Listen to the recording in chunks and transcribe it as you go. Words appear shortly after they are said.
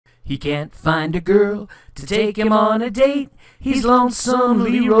He can't find a girl to take him on a date. He's Lonesome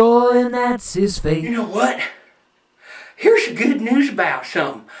Leroy, and that's his fate. You know what? Here's the good news about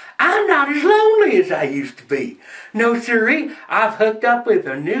something. I'm not as lonely as I used to be. No, sirree, I've hooked up with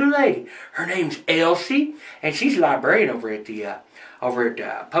a new lady. Her name's Elsie, and she's a librarian over at the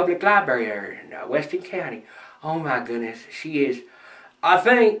public library here in Weston County. Oh my goodness, she is. I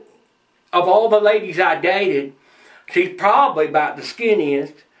think of all the ladies I dated, she's probably about the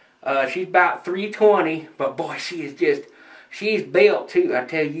skinniest. She's about 320, but boy, she's built too. I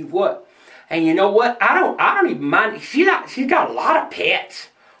tell you what. And you know what? I don't even mind. She's got a lot of pets.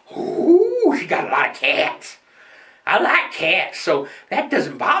 Ooh, she got a lot of cats. I like cats, so that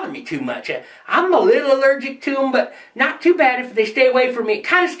doesn't bother me too much. I'm a little allergic to them, but not too bad if they stay away from me. It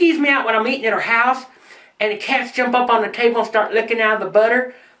kind of skeeves me out when I'm eating at her house, and the cats jump up on the table and start licking out of the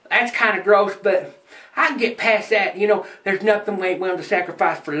butter. That's kind of gross, but I can get past that. You know, there's nothing we ain't willing to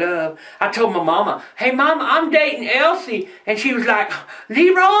sacrifice for love. I told my mama, hey, Mama, I'm dating Elsie. And she was like,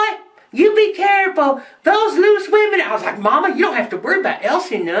 Leroy, you be careful. Those loose women. I was like, Mama, you don't have to worry about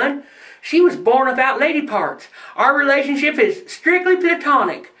Elsie none. She was born without lady parts. Our relationship is strictly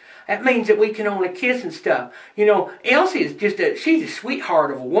platonic. That means that we can only kiss and stuff. You know, Elsie is she's a sweetheart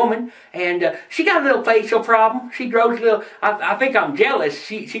of a woman. And she got a little facial problem. She grows a little, I think I'm jealous.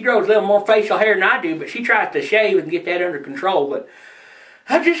 She grows a little more facial hair than I do, but she tries to shave and get that under control. But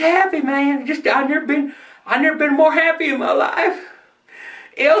I'm just happy, man. I've never been more happy in my life.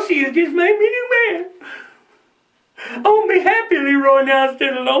 Elsie has just made me a new man. I'm going to be happy, Leroy, now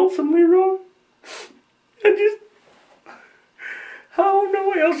instead of Lonesome, Leroy. I don't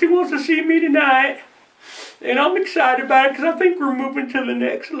know. Elsie wants to see me tonight. And I'm excited about it because I think we're moving to the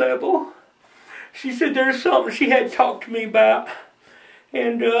next level. She said there's something she had talked to me about.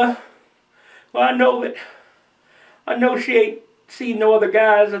 And, well, I know she ain't seen no other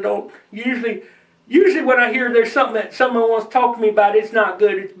guys. I don't usually when I hear there's something that someone wants to talk to me about, it's not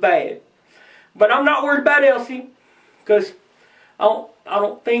good, it's bad. But I'm not worried about Elsie. Because I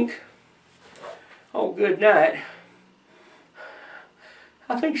don't think, oh good night,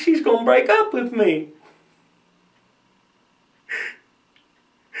 I think she's going to break up with me.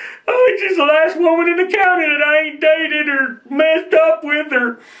 I think she's the last woman in the county that I ain't dated or messed up with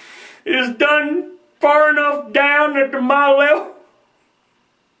or is done far enough down at my level.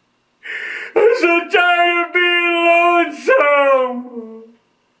 I'm so tired of being lonesome.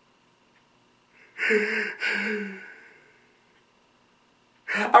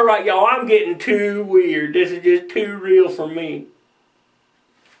 Alright, y'all, I'm getting too weird. This is just too real for me.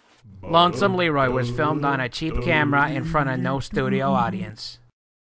 Lonesome Leroy was filmed on a cheap camera in front of no studio audience.